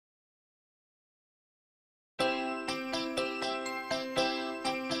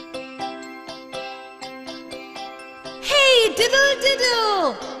Diddle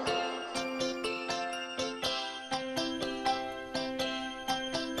Diddle!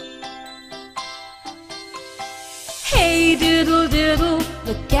 Hey diddle diddle,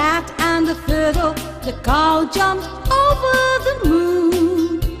 the cat and the fiddle, the cow jumped over the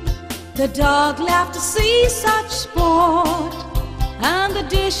moon. The dog laughed to see such sport, and the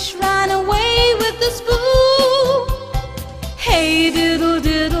dish ran away with the spoon. Hey diddle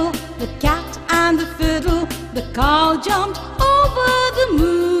diddle, the cat and the fiddle, the cow jumped over the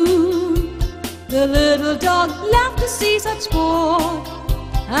moon. The little dog laughed to see such sport,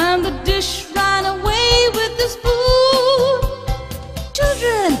 and the dish ran away with the spoon.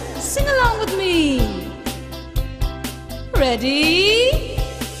 Children, sing along with me. Ready?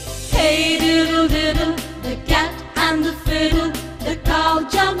 Hey diddle diddle, the cat and the fiddle, the cow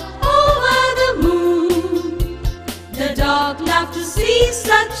jumped over the moon. The dog laughed to see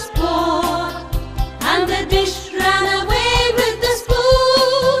such sport, and the dish ran away with the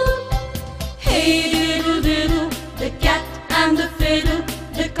spoon. Hey diddle diddle, the cat and the fiddle,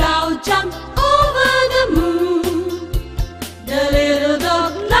 the cow jumped over the moon. The little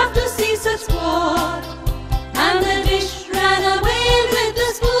dog laughed to see such sport, and the dish ran away with the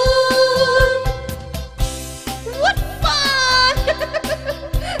spoon. What fun!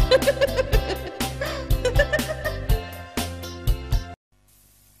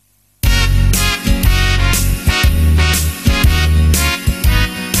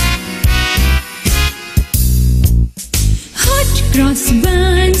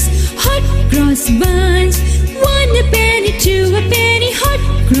 Hot cross buns, 1 a penny, 2 a penny, hot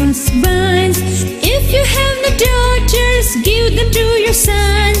cross buns. If you have no daughters, give them to your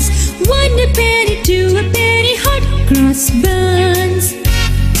sons. 1 a penny, 2 a penny, hot cross buns.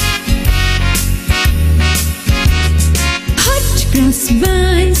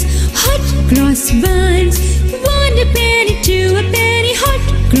 Hot cross buns, 1 a penny, 2 a penny, hot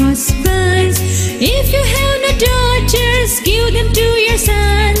cross buns. If you have no daughters, give them to your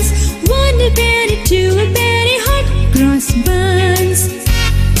sons. 1 a penny, 2 a penny, hot cross buns.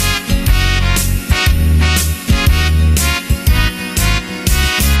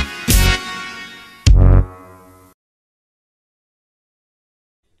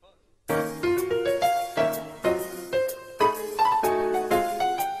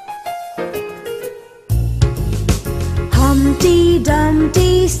 Humpty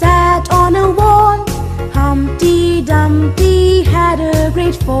Dumpty sat on a wall. Humpty Dumpty had a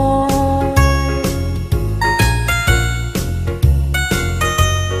great fall.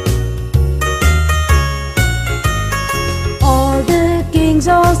 All the king's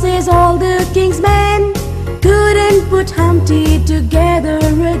horses, all the king's men couldn't put Humpty together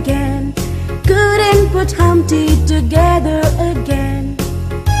again. Couldn't put Humpty together again.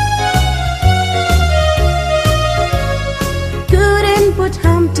 Couldn't put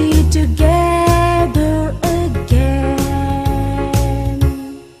Humpty together again.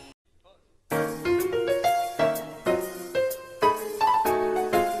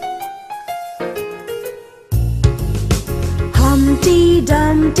 Humpty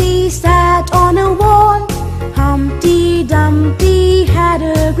Dumpty sat on a wall. Humpty Dumpty had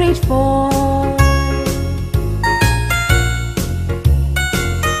a great fall.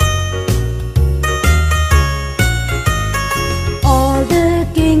 All the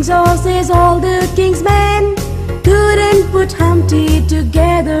king's horses, all the king's men couldn't put Humpty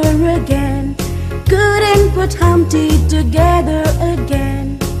together again. Couldn't put Humpty together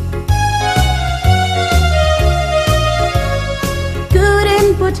again.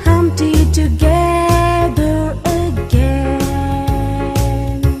 Couldn't put Humpty together again.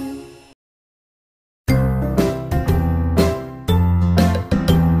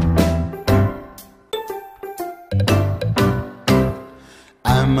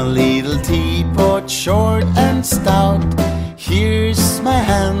 I'm a little teapot, short and stout. Here's my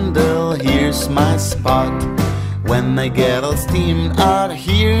handle, here's my spot. When I get all steamed out,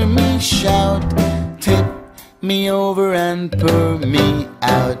 hear me shout. Tip me over and pour me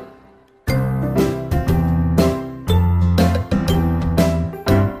out.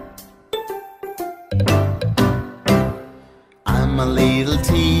 I'm a little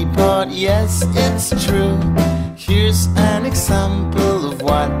teapot, yes, it's true. Here's an example of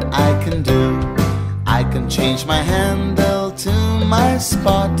what I can do. I can change my handle to my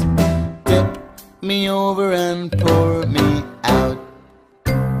spot. Tip me over and pour me out.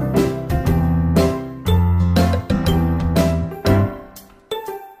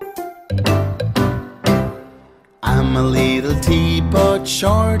 I'm a little teapot,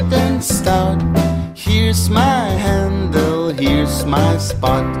 short and stout. Here's my handle, here's my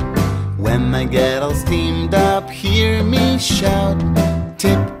spot. When I get all steamed up, here hear me shout,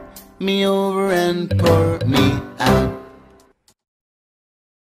 tip me over and pour me out.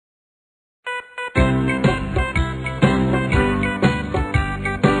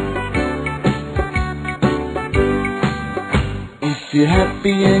 If you're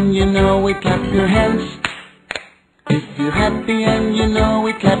happy and you know it, clap your hands. If you're happy and you know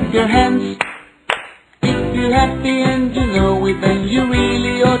it, clap your hands. If you're happy and you know it, then you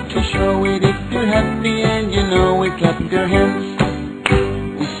really ought to show it. If you're happy and you know it, clap your hands.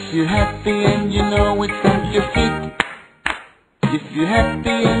 If you're happy and you know it, stamp your feet. If you're happy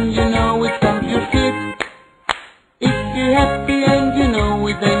and you know it, stamp your feet. If you're happy and you know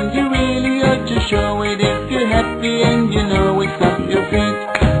it, then you really ought to show it. If you're happy and you know it, stamp your feet.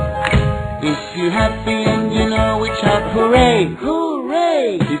 If you're happy and you know it, shout hooray,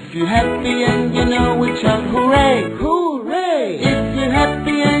 hooray. If you're happy and you know it, shout hooray, hooray. If you're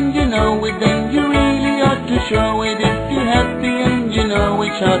happy and you know it, then you really ought to show it. If you're happy and you know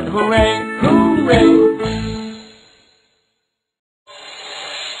it, shout hooray, hooray.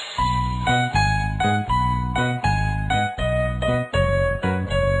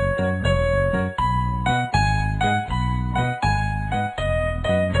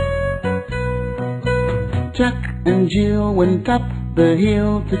 Jack and Jill went up the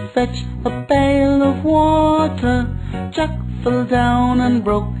hill to fetch a pail of water. Jack fell down and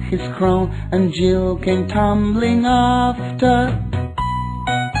broke his crown, and Jill came tumbling after.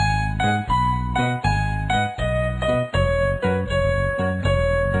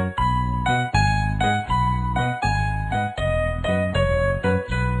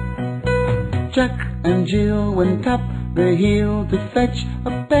 Jack and Jill went up the hill to fetch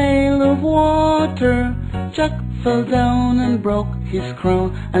a pail of water. Jack fell down and broke his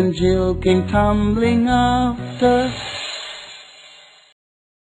crown, and Jill came tumbling after.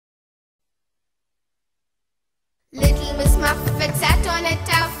 Little Miss Muffet sat on a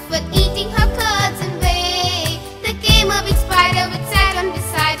tuffet, eating her curds and whey. There came a big spider which sat on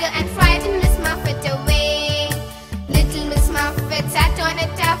beside her and frightened Miss Muffet away. Little Miss Muffet sat on a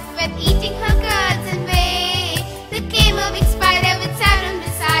tuffet, eating her curds and whey. There came a big spider which sat on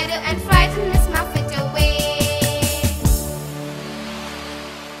beside her and frightened Miss Muffet away.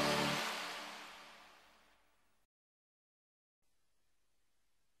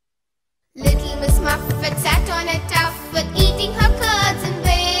 Little Miss Muffet sat on a tuffet, eating her curds and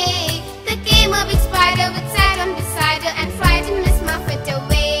whey. There came a big spider which sat on beside her and frightened Miss Muffet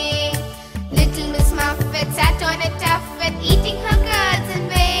away. Little Miss Muffet sat on a tuffet, eating her curds and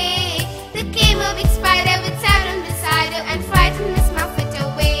whey. There came a big spider which sat on beside her and frightened Miss Muffet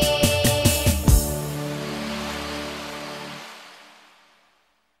away.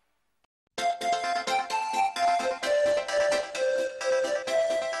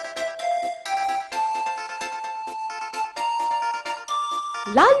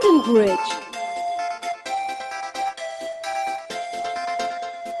 London Bridge.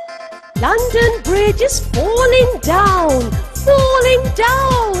 London Bridge is falling down, falling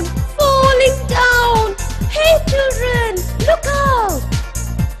down, falling down. Hey children, look out!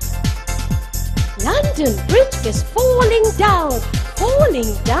 London Bridge is falling down,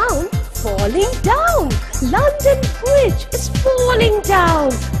 falling down, falling down. London Bridge is falling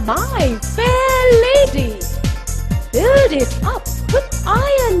down, my fair lady. Build it up with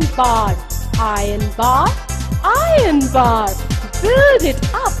iron bar, iron bar, iron bar. Build it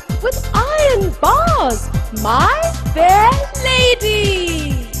up with iron bars, my fair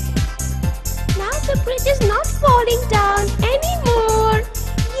lady. Now the bridge is not falling down anymore.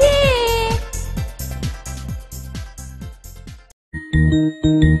 Yay!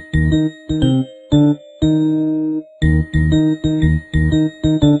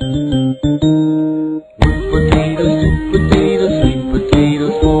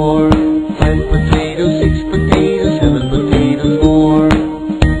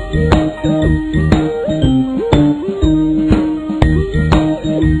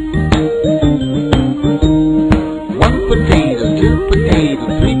 potatoes, 2 potatoes,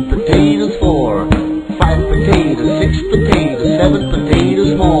 3 potatoes, 4,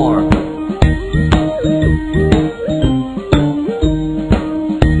 5 potatoes, 6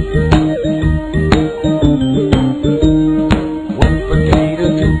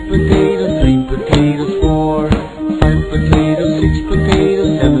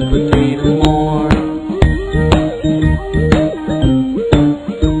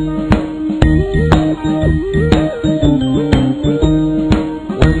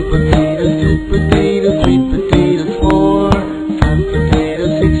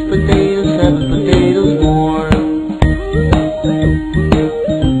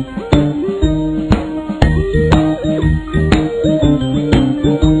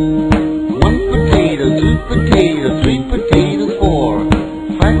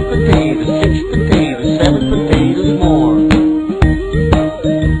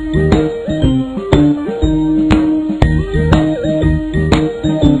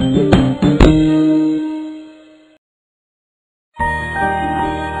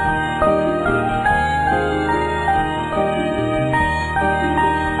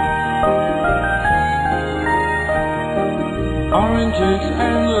 Oranges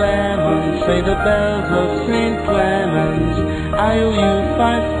and lemons, say the bells of St. Clements. I owe you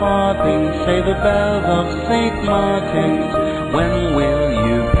 5 farthings, say the bells of St. Martin's. When will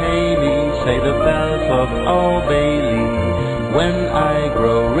you pay me, say the bells of Old Bailey. When I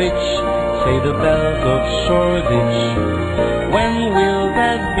grow rich, say the bells of Shoreditch. When will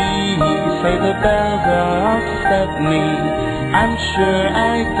that be, say the bells of Stepney. I'm sure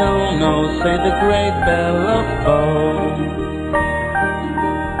I don't know, say the great bell of Bow.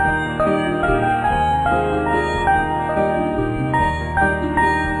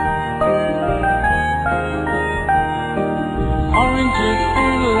 Oranges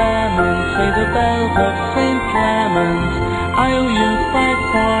and lemons, say the bells of St. Clements. I owe you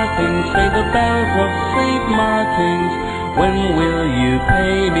 5 farthings, say the bells of St. Martin's. When will you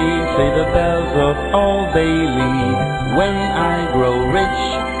pay me, say the bells of Old Bailey. When I grow rich,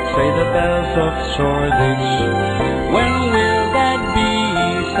 say the bells of Shoreditch. When will that be,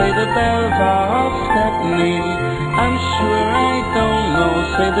 say the bells of Stepney. I'm sure I don't know,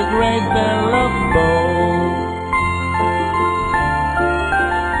 say the great bell of Bow.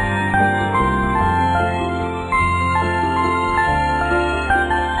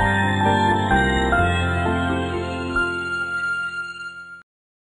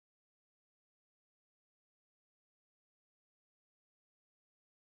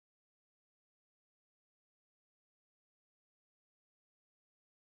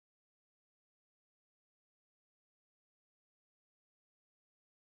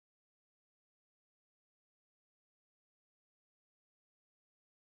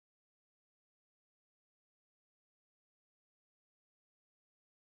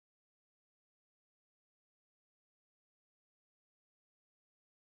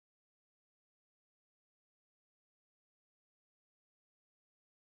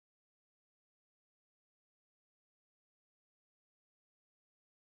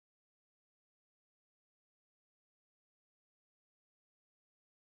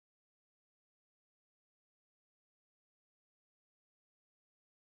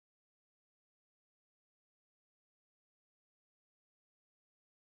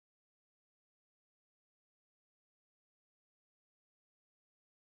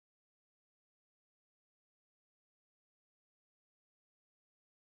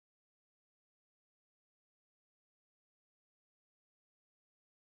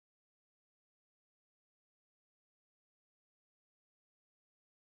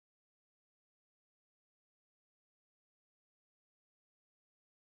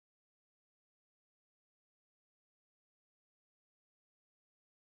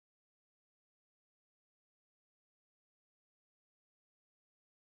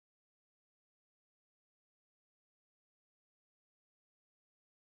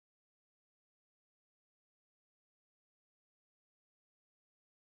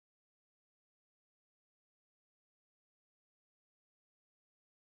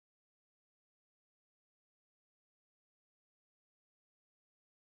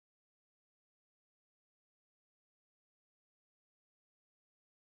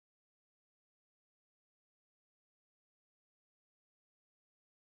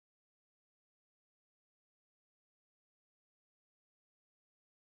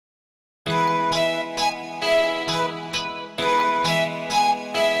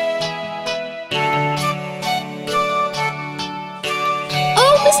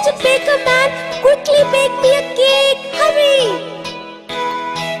 Mr. Baker Man, quickly bake me a cake, hurry!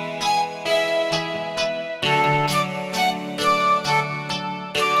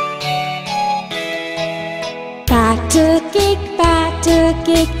 Batter cake,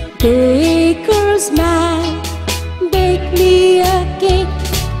 baker's man. Bake me a cake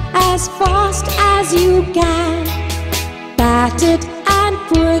as fast as you can. Bat it and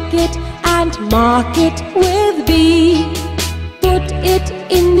prick it and mark it with B. Put it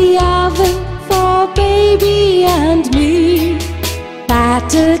in the oven for baby and me.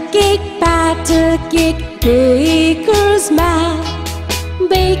 Batter cake, baker's man.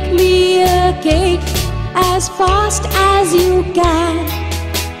 Bake me a cake as fast as you can.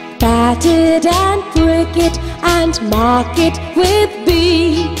 Bat it and prick it and mark it with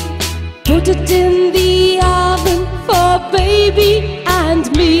B. Put it in the oven for baby and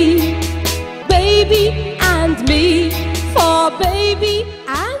me. Baby and me, for baby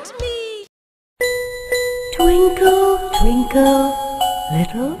and me. Twinkle, twinkle,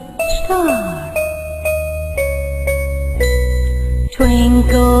 little star.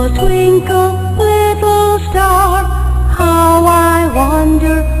 Twinkle, twinkle, little star, how I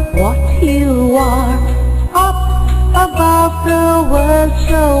wonder what you are. Up above the world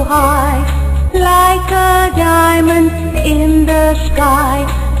so high, like a diamond in the sky.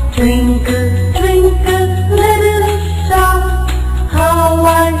 Twinkle, twinkle, little star, how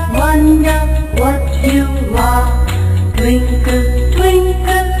I wonder what you are. Twinkle,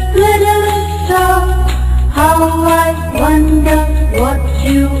 twinkle, little star, how I wonder what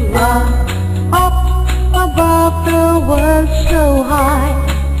you are. Up above the world so high,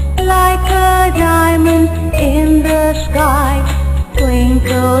 like a diamond in the sky.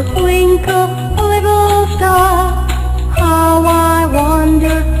 Twinkle, twinkle, little star, how I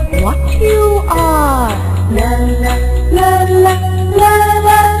wonder what you are. La la la la la la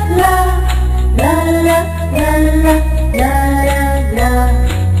la la la la la la la.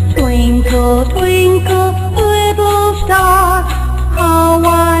 Twinkle, twinkle, little star, how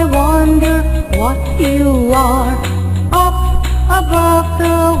I wonder what you are. Up above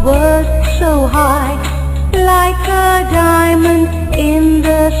the world so high, like a diamond in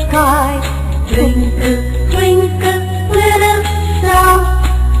the sky. Twinkle, twinkle, little star,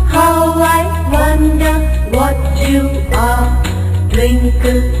 how I wonder what you are.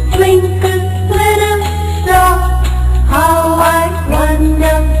 Twinkle, twinkle, little star, how I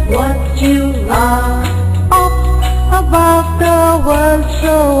wonder what you are. Up above the world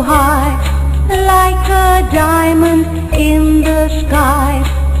so high, like a diamond in the sky.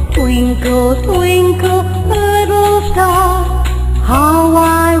 Twinkle, twinkle, little star, how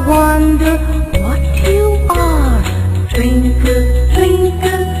I wonder what you are. Twinkle,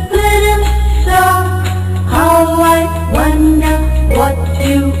 twinkle, little star, how I wonder what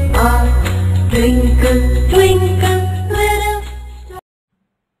you are. Twinkle, twinkle, little star.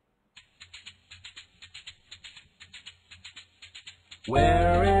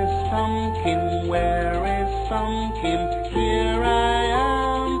 Where is Pumpkin? Where is Pumpkin? Here I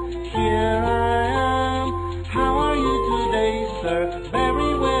am, here I am. How are you today, sir?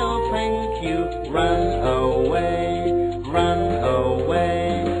 Very well, thank you. Run away, run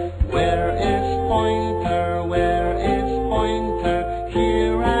away. Where is Pointer? Where is Pointer?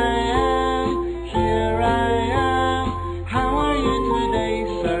 Here I am, here I am. How are you today,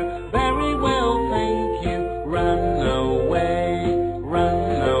 sir? Very well, thank you. Run away,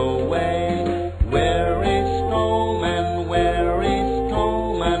 run away. Where is Coleman? Where is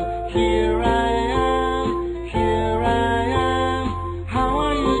Coleman? Here I am, here I am. How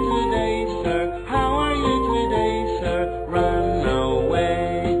are you today, sir? How are you today, sir? Run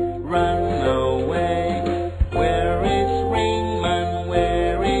away, run away. Where is Ringman?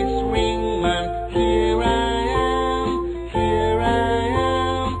 Where is Ringman? Here I am, here I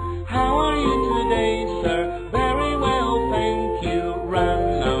am. How are you today, sir? Very well, thank you.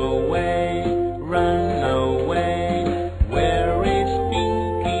 Run away, run away. Where is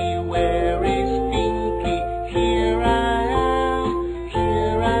Pinky? Where is Pinky? Here I am,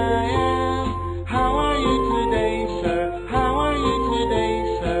 here I am. How are you today, sir? How are you today,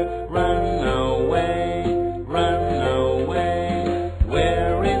 sir? Run away, run away.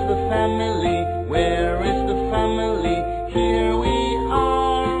 Where is the family? Where is the family? Here we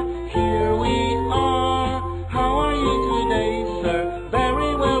are, here we are. How are you today, sir?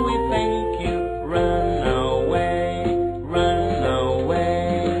 Very well, we thank you. Run away, run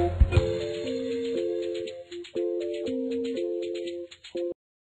away.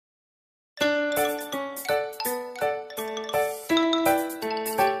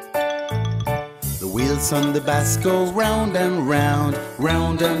 The wheels on the bus go round and round,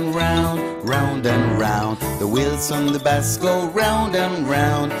 round and round, round and round. The wheels on the bus go round and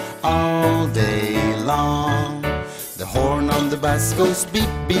round all day long. The horn on the bus goes beep,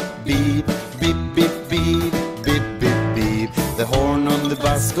 beep, beep, beep, beep, beep, beep, beep, beep. The horn on the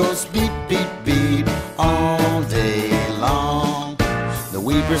bus goes beep, beep, beep all day long. The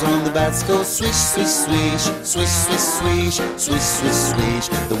weepers on the bus go swish, swish, swish, swish, swish, swish, swish, swish, swish.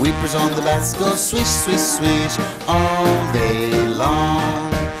 The weepers on the bus go swish, swish, swish all day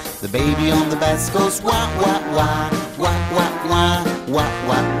long. The baby on the bus goes wah, wah, wah, wah, wah, wah, wah,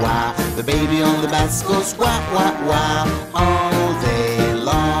 wah, wah. The baby on the bus goes wah, wah, wah all day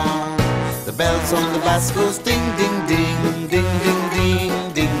long. The bells on the bus goes ding, ding, ding, ding, ding,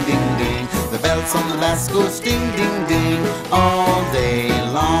 ding, ding, ding, ding. The bells on the bus goes ding, ding, ding all day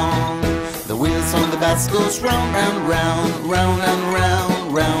long. The wheels on the bus goes round and round, round and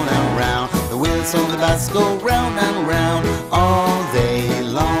round, round and round. The wheels on the bus go round and round all day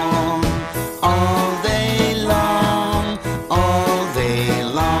long, all day long, all day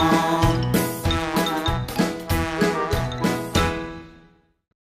long.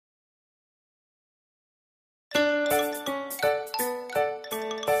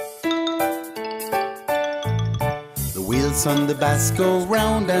 wheels on the bus go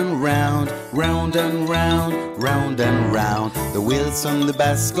round and round, round and round, round and round. The wheels on the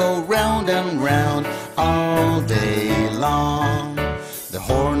bus go round and round all day long. The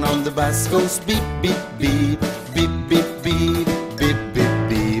horn on the bus goes beep, beep, beep, beep, beep, beep, beep, beep,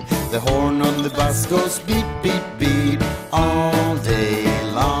 beep. The horn on the bus goes beep, beep, beep all day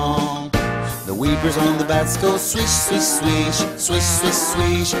long. The weepers on the bus go swish, swish, swish, swish, swish,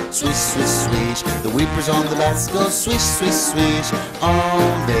 swish, swish, swish, swish. The weepers on the bus go swish, swish, swish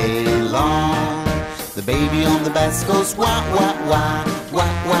all day long. The baby on the bus goes wah, wah, wah,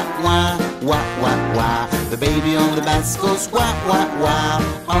 wah, wah, wah, wah, wah, wah. The baby on the bus goes wah, wah, wah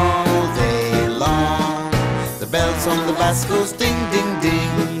all day long. The bells on the bus goes ding, ding,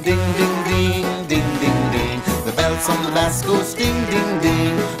 ding, ding, ding, ding, ding, ding, ding. The bells on the bus goes ding, ding,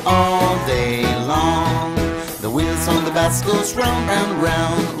 ding all day long. The wheels on the bus goes round and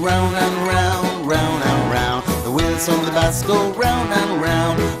round, round and round, round and round. The wheels on the bus go round and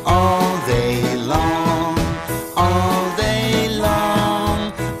round all day long, all day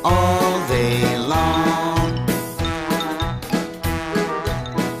long, all day long.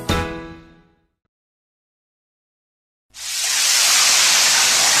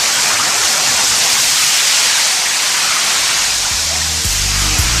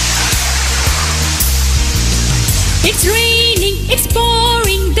 It's raining, it's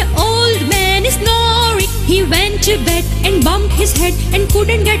pouring, the old man is snoring. He went to bed and bumped his head and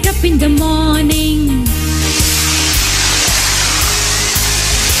couldn't get up in the morning.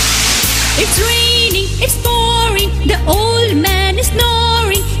 It's raining, it's pouring, the old man is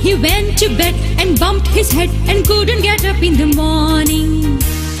snoring. He went to bed and bumped his head and couldn't get up in the morning.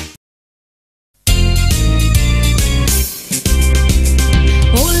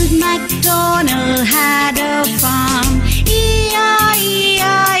 Old MacDonald had a farm,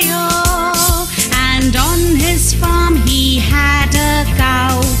 E-I-E-I-O. And on his farm he had a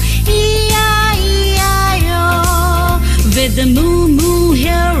cow, E-I-E-I-O. With a moo-moo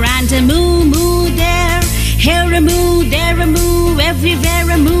here and a moo-moo there, here a moo, there a moo, everywhere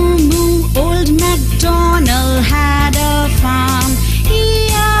a moo-moo. Old MacDonald had a farm,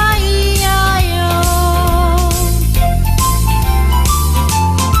 E-I-E-I-O.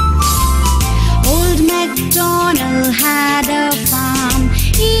 Old MacDonald had a farm,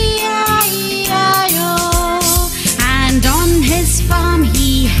 E-I-E-I-O. And on his farm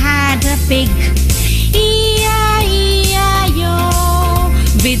he had a pig, E-I-E-I-O.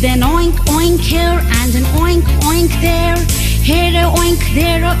 With an oink oink here and an oink oink there, here a oink,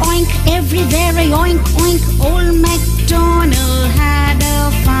 there a oink, everywhere a oink oink. Old MacDonald had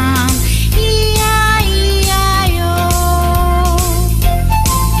a farm, E-I-E-I-O.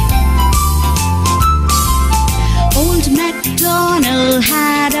 Old MacDonald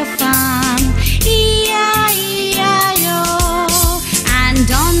had a farm, E-I-E-I-O. And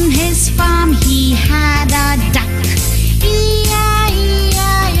on his farm he had a duck, E-I-E-I-O.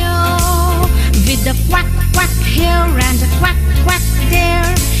 With a quack quack here and a quack quack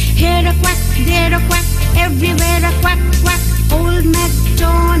there, here a quack, there a quack, everywhere a quack quack. Old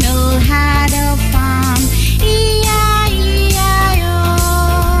MacDonald had a farm, E-I-E-I-O,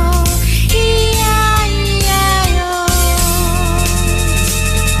 E-I-E-I-O.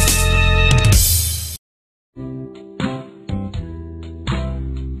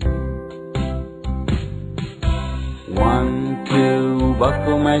 One, two,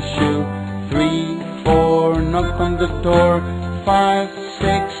 buckle my shoe. 3, 4, knock on the door. 5,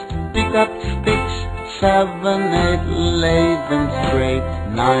 6, pick up sticks. 7, 8, lay them straight.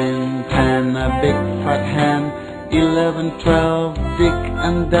 9, 10, a big fat hen. 11, 12, dig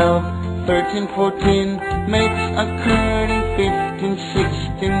and delve. 13, 14, makes a curtain. 15,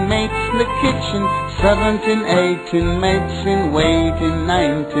 16, mates in the kitchen. 17, 18, mates in waiting.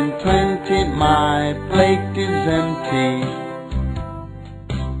 19, 20, my plate is empty.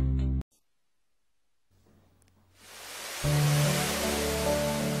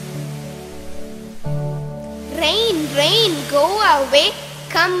 Rain, rain, go away,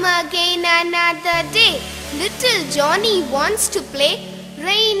 come again another day. Little Johnny wants to play.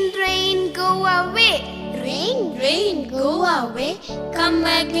 Rain, rain, go away. Rain, rain, go away, come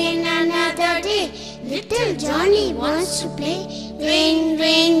again another day. Little Johnny wants to play. Rain,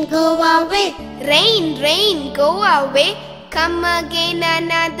 rain, go away. Rain, rain, go away, come again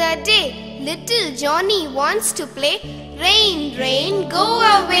another day. Little Johnny wants to play. Rain, rain, go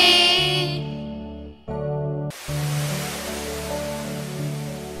away.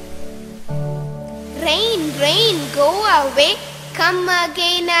 Rain, rain, go away, come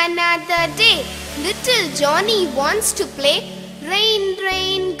again another day. Little Johnny wants to play. Rain,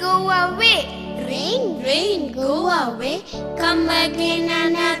 rain, go away. Rain, rain, go away, come again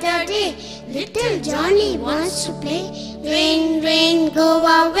another day. Little Johnny wants to play. Rain, rain, go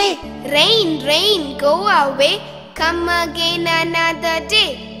away. Rain, rain, go away, come again another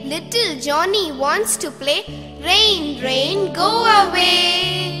day. Little Johnny wants to play. Rain, rain, go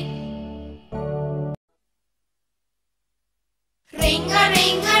away. Ring a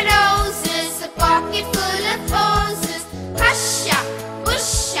roses, a pocket full of roses. Husha,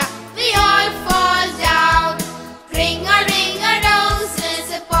 busha, we all fall down. Ring a roses,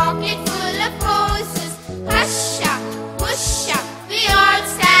 a pocket full of roses. Husha, busha, we all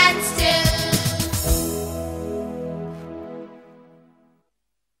stand still.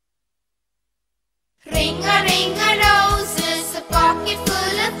 Ring a roses, a pocket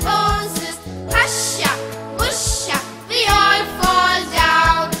full of roses. Husha, busha, we all fall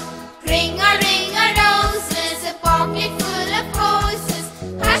down. Ring a roses, a pocket full of roses.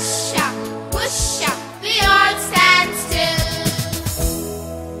 Husha, busha, we all stand still.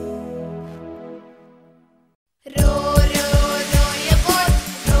 Row, row your boat,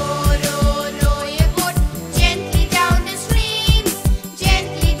 row your boat, gently down the stream,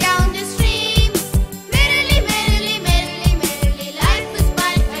 gently down the stream. Merrily, merrily, merrily, merrily, life is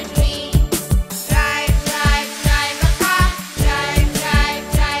but a dream. Drive, drive, drive a car, drive, drive,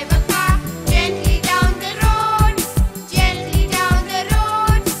 drive a car, gently down the road, gently down the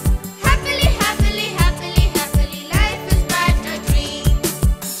road. Happily, happily, happily, happily, life is but a dream.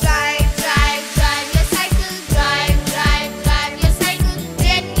 Drive, drive, drive your cycle, drive, drive, drive your cycle,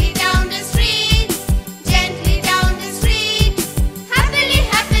 gently down the street, gently down the street. Happily,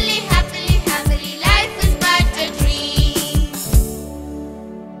 happily, happily, happily, life is but a dream.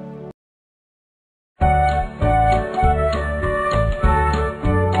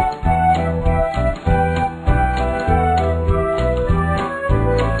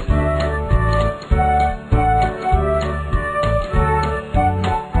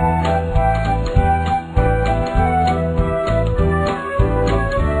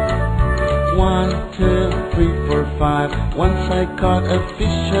 One, two, three, four, five. Once I caught a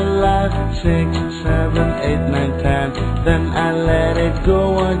fish alive. 6, 7, 8, 9, 10. Then I let it go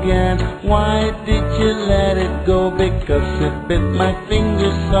again. Why did you let it go? Because it bit my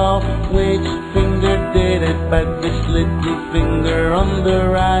finger. So which finger did it bite? This little finger on the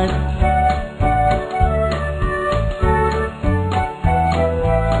right.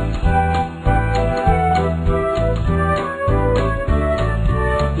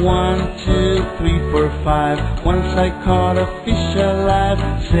 One, two, three, four, five. Once I caught a fish alive.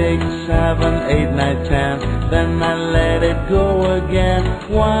 6, 7, 8, 9, 10. Then I let it go again.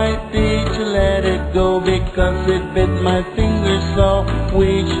 Why did you let it go? Because it bit my finger. So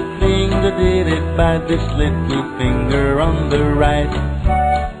which finger did it bite? This little finger on the right.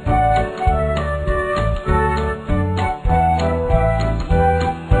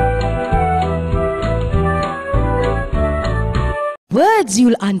 Words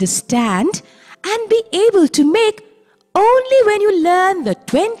you'll understand and be able to make only when you learn the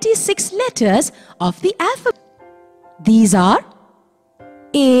 26 letters of the alphabet. These are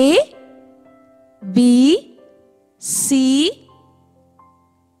A, B, C,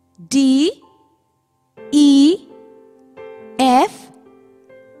 D, E, F,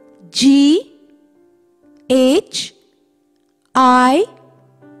 G, H, I,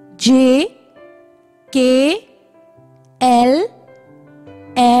 J, K, L,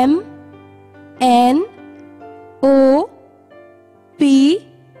 M, N, O, P,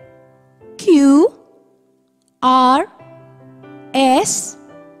 Q, R, S,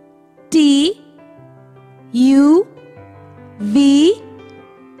 T, U, V,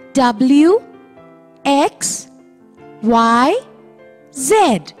 W, X, Y,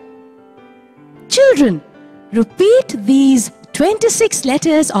 Z. Children, repeat these 26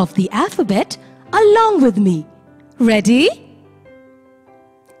 letters of the alphabet along with me. Ready?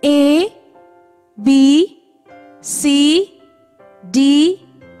 A, B, C, D,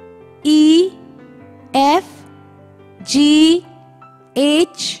 E, F, G,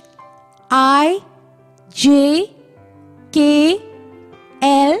 H, I, J, K,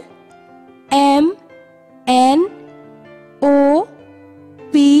 L, M, N, O,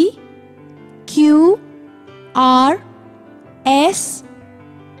 P, Q, R, S,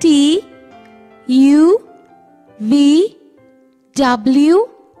 T, U, V, W,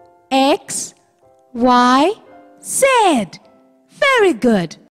 X, Y, Z. Very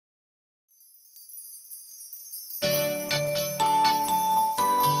good.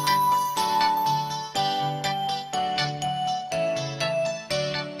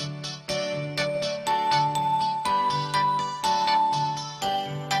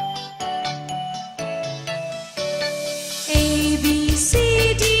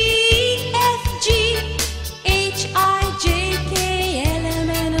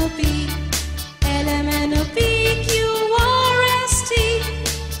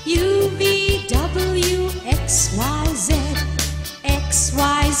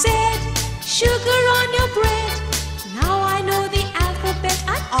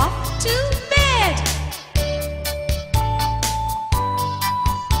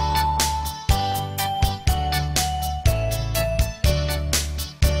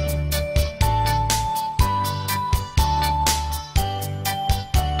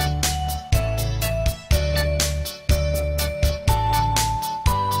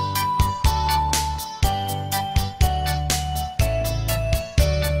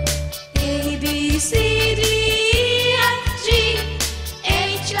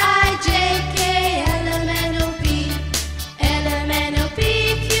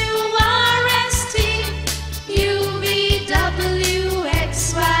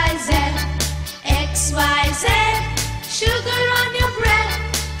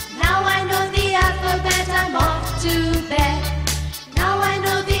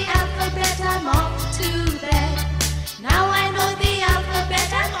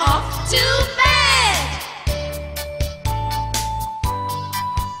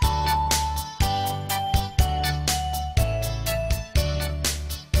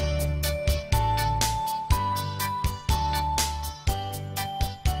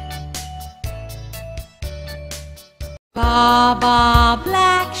 Baba,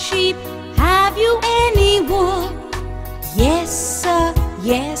 black sheep, have you any wool? Yes,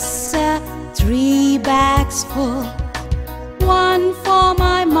 sir, 3 bags full. 1 for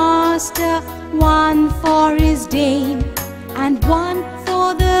my master, 1 for his dame, and 1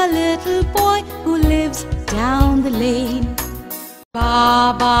 for the little boy who lives down the lane.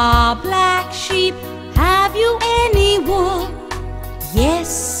 Baba, black sheep, have you any wool? Yes,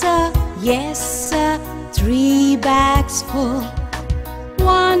 sir, 3 bags full.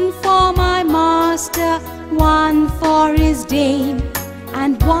 1 for my master, 1 for his dame,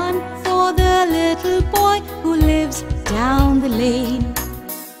 and 1 for the little boy who lives down the lane.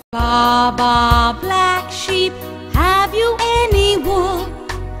 Baba, black sheep, have you any wool?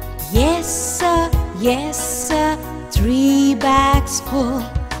 Yes, sir, 3 bags full.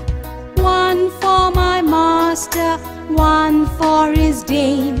 1 for my master, 1 for his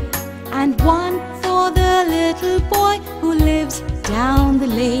dame, and 1 for the little boy who lives down the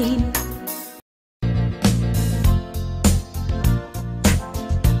lane.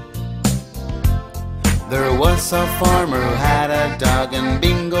 There was a farmer who had a dog, and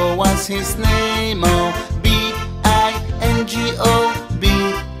Bingo was his name. Oh, B-I-N-G-O,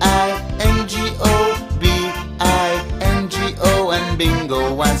 B-I-N-G-O, B-I-N-G-O, and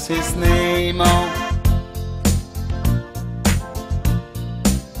Bingo was his name. Oh.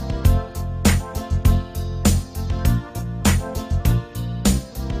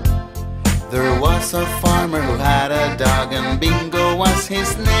 There was a farmer who had a dog, and Bingo was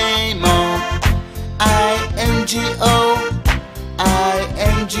his name. Oh, I-N-G-O,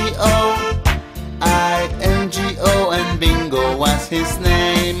 I-N-G-O, I-N-G-O, and Bingo was his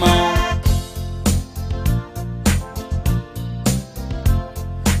name. Oh.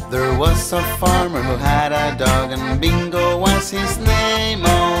 There was a farmer who had a dog, and Bingo was his name.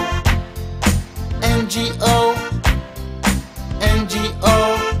 Oh, N-G-O, N-G-O,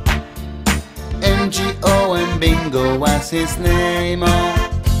 N-G-O, and Bingo was his name. Oh.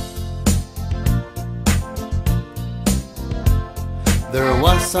 There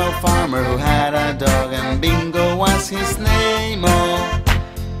was a farmer who had a dog, and Bingo was his name. Oh,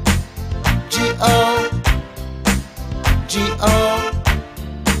 G-O, G-O,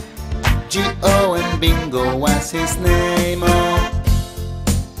 G-O, and Bingo was his name. Oh.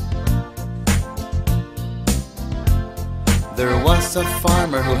 There was a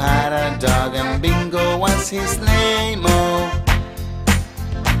farmer who had a dog, and Bingo was his name. Oh,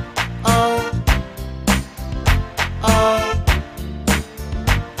 oh, oh,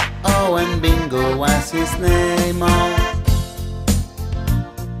 oh, and Bingo was his name. Oh.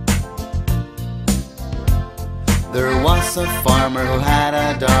 There was a farmer who had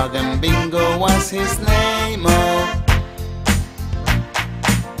a dog, and Bingo was his name. Oh,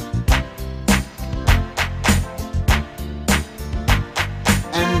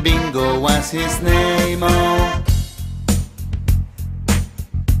 and Bingo was his name. Oh.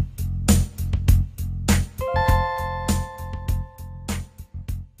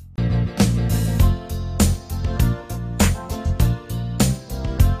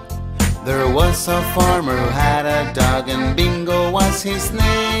 There was a farmer who had a dog, and Bingo was his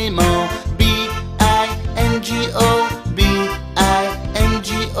name. Oh, B-I-N-G-O, B-I-N-G-O,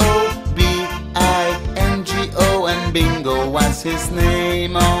 B-I-N-G-O, and Bingo was his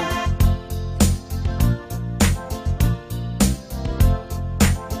name. Oh.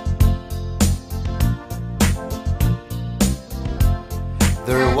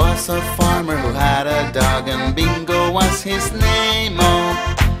 There was a farmer who had a dog, and Bingo was his name. Oh,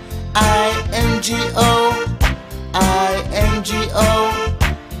 I-N-G-O, I-N-G-O,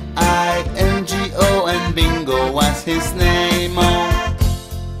 I-N-G-O, and Bingo was his name. Oh.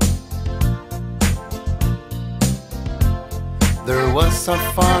 There was a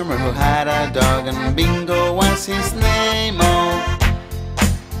farmer who had a dog, and Bingo was his name. Oh,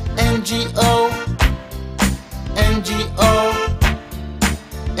 N-G-O, N-G-O,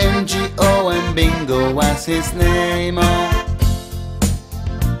 N-G-O, and Bingo was his name. Oh.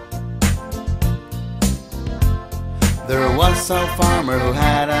 There was a farmer who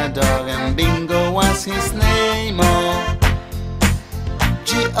had a dog, and Bingo was his name. Oh,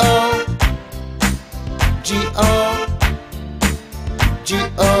 G-O, G-O,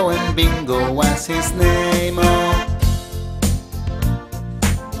 G-O, and Bingo was his name. Oh.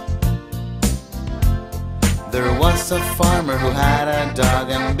 There was a farmer who had a dog,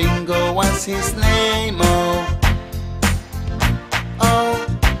 and Bingo was his name. Oh, oh,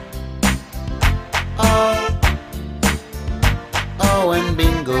 oh, oh, and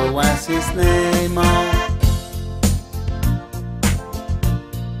Bingo was his name. Oh.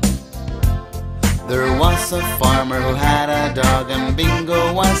 There was a farmer farmer who had a dog, and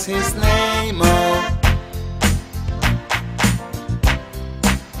Bingo was his name, oh.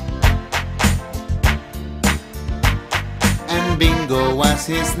 And Bingo was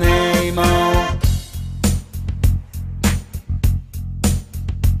his name, oh.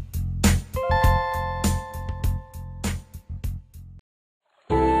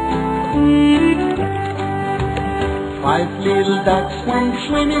 5 little ducks went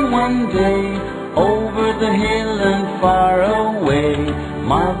swimming one day over the hill and far away.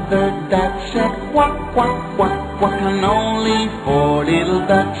 Mother duck said quack, quack, quack, quack, and only 4 little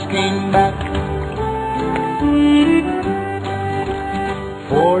ducks came back.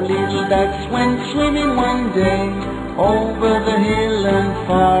 4 little ducks went swimming one day over the hill and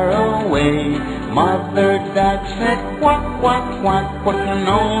far away. Mother duck said quack, quack, quack, quack, and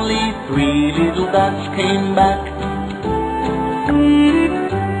only 3 little ducks came back.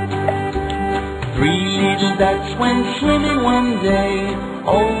 3 little ducks went swimming one day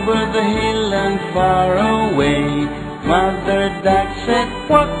over the hill and far away. Mother duck said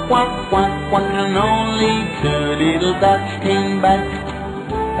quack, quack, quack, quack, and only 2 little ducks came back.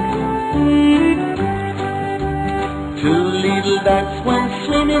 2 little ducks went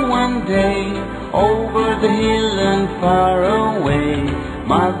swimming one day over the hill and far away.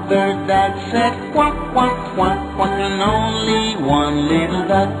 Mother duck said quack, quack, quack, quack, and only 1 little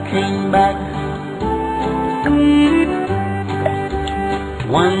duck came back.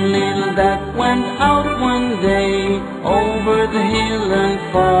 1 little duck went out one day over the hill and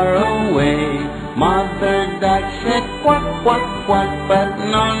far away. Mother duck said quack, quack, quack, but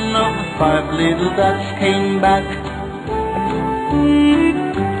none of the 5 little ducks came back.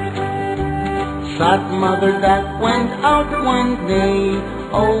 Sad Mother duck went out one day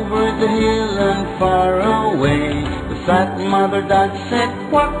over the hill and far away. The sad Mother duck said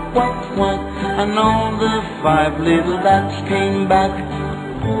quack, quack, quack, and all the 5 little ducks came back.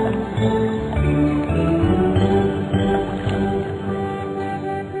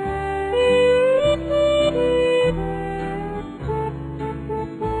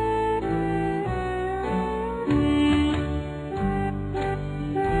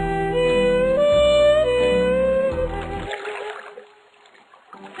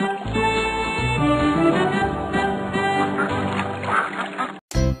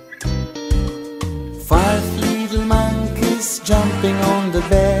 Jumping on the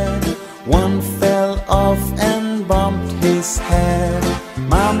bed, one fell off and bumped his head.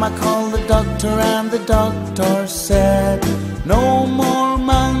 Mama called the doctor and the doctor said, no more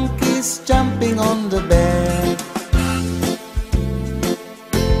monkeys jumping on the bed.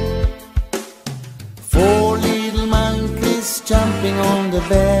 4 little monkeys jumping on the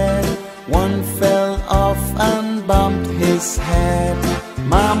bed, one fell off and bumped his head.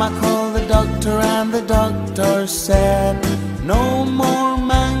 Mama called the doctor and the doctor said, no more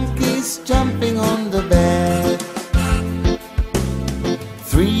monkeys jumping on the bed.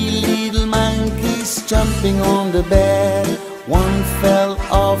 3 little monkeys jumping on the bed, one fell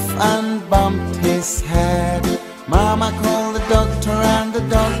off and bumped his head. Mama called the doctor and the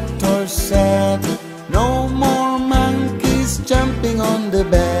doctor said, no more monkeys jumping on the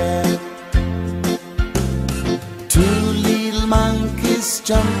bed. 2 little monkeys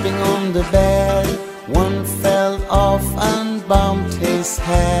jumping on the bed, one fell off and bumped his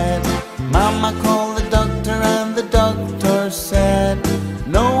head. Mama called the doctor and the doctor said,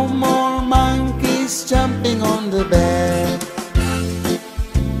 no more monkeys jumping on the bed.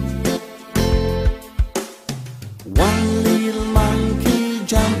 1 little monkey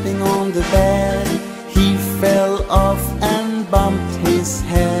jumping on the bed, he fell off and bumped his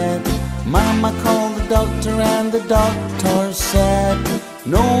head. Mama called the doctor and the doctor said,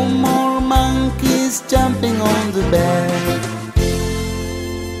 no more monkeys jumping on the bed.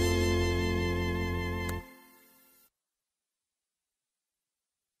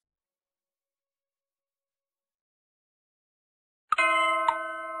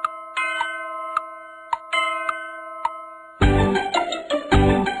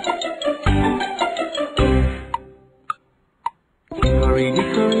 Hickory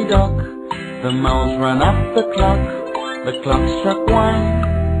dickory dock, the mouse ran up the clock. The clock struck 1.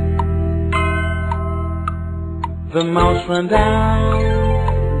 The mouse ran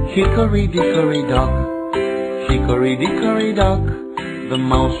down. Hickory dickory dock, hickory dickory dock. The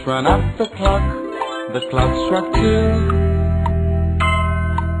mouse ran up the clock. The clock struck 2.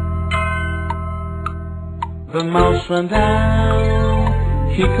 The mouse ran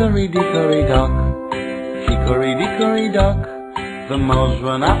down. Hickory dickory dock, hickory dickory dock. The mouse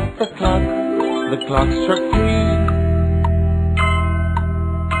ran up the clock. The clock struck 3.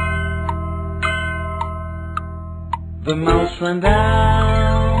 The mouse ran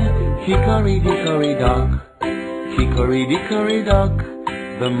down, hickory dickory dock. Hickory dickory dock.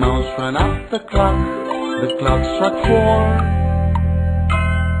 The mouse ran up the clock. The clock struck 4.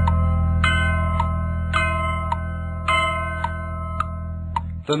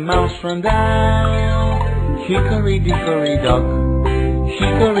 The mouse ran down, hickory dickory dock.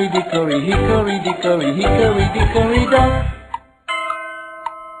 Hickory dickory, hickory dickory, hickory dickory dock.